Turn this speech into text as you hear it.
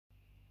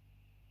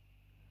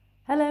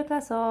Hello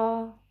class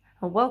R,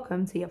 and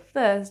welcome to your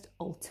first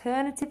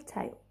alternative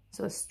tale.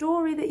 So a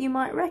story that you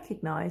might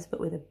recognise but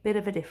with a bit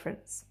of a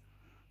difference.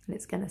 And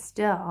it's going to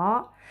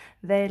start,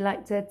 they'd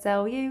like to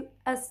tell you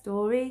a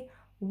story,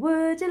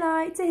 would you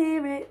like to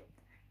hear it?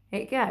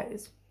 It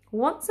goes,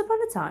 once upon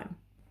a time,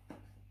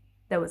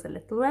 there was a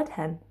little red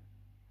hen,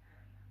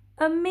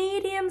 a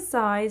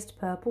medium-sized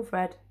purple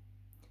Fred,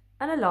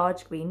 and a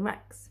large green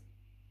Rex.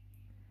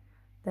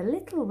 The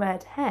little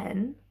red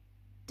hen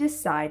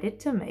decided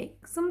to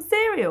make some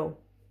cereal.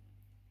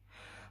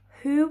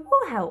 Who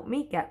will help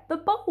me get the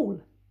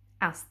bowl?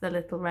 Asked the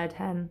little red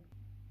hen.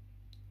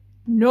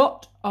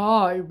 Not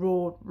I,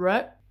 roared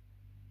Rex.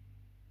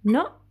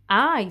 Not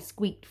I,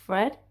 squeaked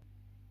Fred.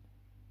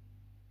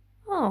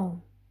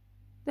 Oh,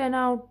 then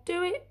I'll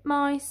do it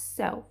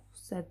myself,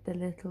 said the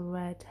little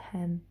red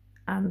hen,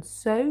 and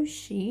so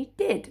she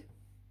did.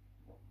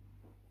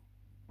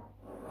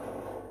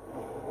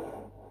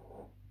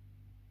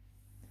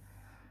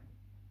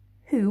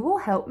 Who will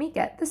help me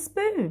get the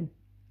spoon?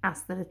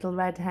 Asked the little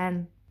red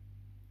hen.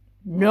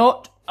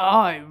 Not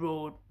I,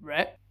 roared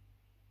Rex.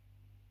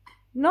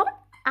 Not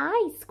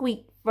I,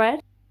 squeaked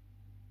Fred.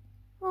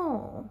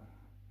 Oh,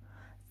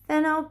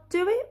 then I'll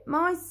do it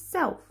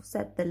myself,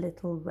 said the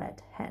little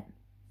red hen.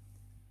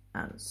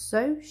 And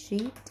so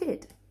she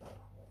did.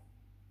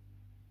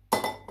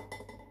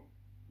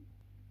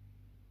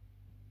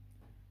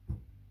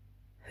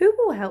 Who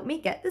will help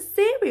me get the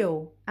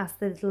cereal? Asked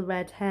the little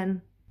red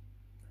hen.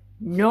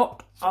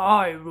 Not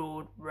I,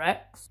 roared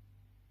Rex.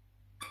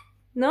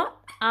 Not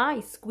I,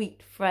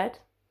 squeaked Fred.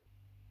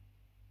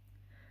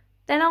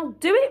 Then I'll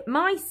do it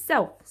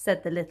myself,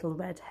 said the little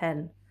red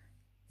hen,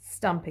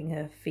 stamping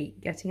her feet,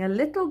 getting a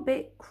little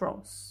bit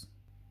cross.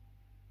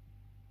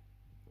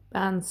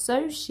 And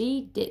so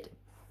she did.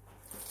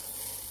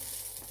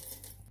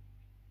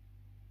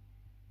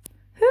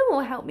 Who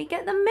will help me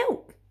get the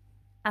milk?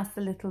 Asked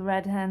the little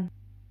red hen.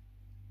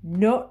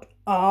 Not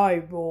I,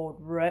 roared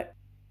Rex.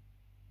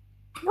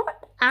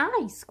 Not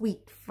I,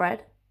 squeaked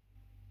Fred.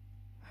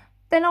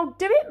 Then I'll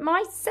do it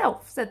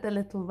myself, said the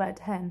little red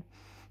hen,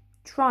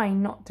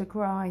 trying not to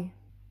cry.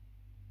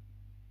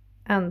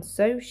 And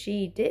so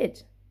she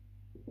did.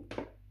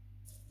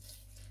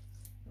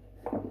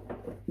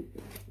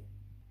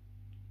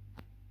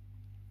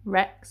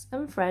 Rex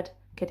and Fred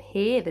could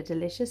hear the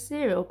delicious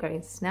cereal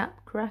going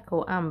snap,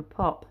 crackle and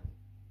pop.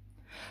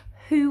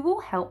 Who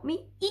will help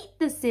me eat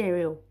the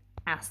cereal?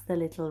 Asked the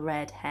little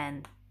red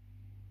hen.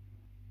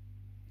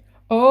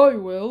 I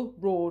will,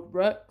 roared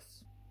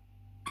Rex.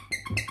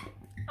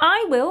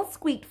 I will,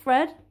 squeaked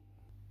Fred.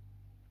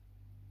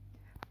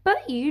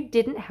 But you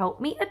didn't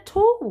help me at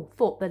all,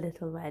 thought the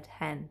little red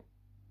hen.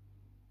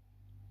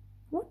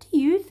 What do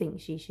you think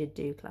she should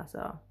do, class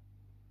R?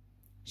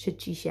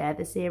 Should she share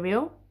the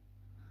cereal,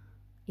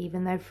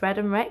 even though Fred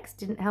and Rex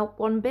didn't help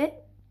one bit?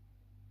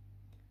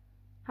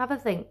 Have a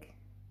think.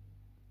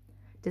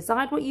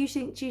 Decide what you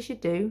think she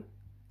should do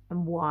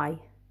and why.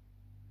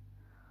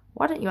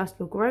 Why don't you ask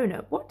your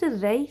grown-up, what do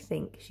they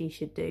think she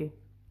should do?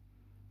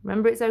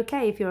 Remember, it's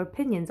okay if your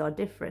opinions are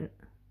different.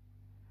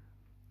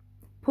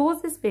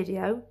 Pause this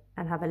video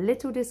and have a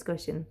little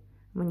discussion.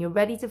 When you're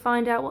ready to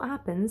find out what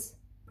happens,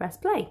 press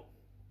play.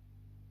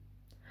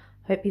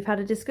 Hope you've had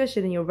a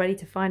discussion and you're ready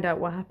to find out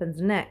what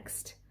happens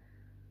next.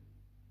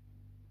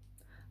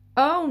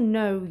 Oh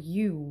no,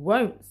 you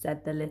won't,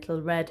 said the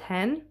little red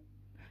hen.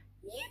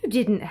 You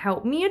didn't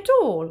help me at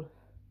all.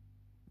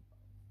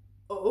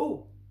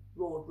 Oh,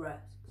 roared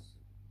Rex.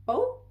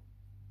 Oh,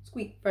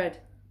 squeaked Fred,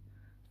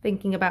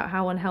 thinking about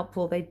how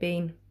unhelpful they'd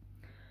been.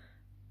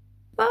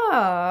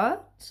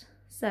 But,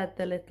 said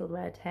the little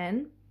red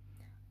hen,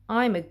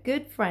 I'm a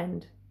good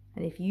friend,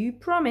 and if you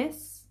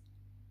promise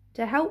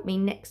to help me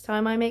next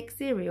time I make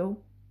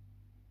cereal,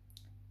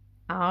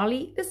 I'll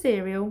eat the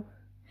cereal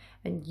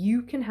and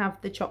you can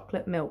have the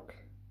chocolate milk.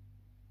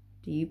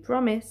 Do you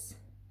promise?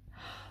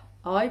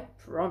 I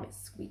promise,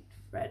 squeaked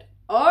Fred.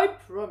 I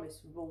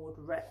promise, roared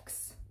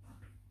Rex.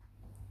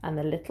 And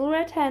the little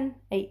red hen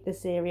ate the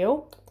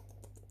cereal,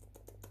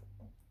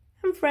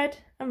 and Fred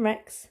and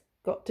Rex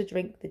got to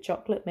drink the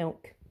chocolate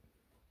milk.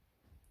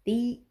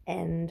 The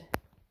end.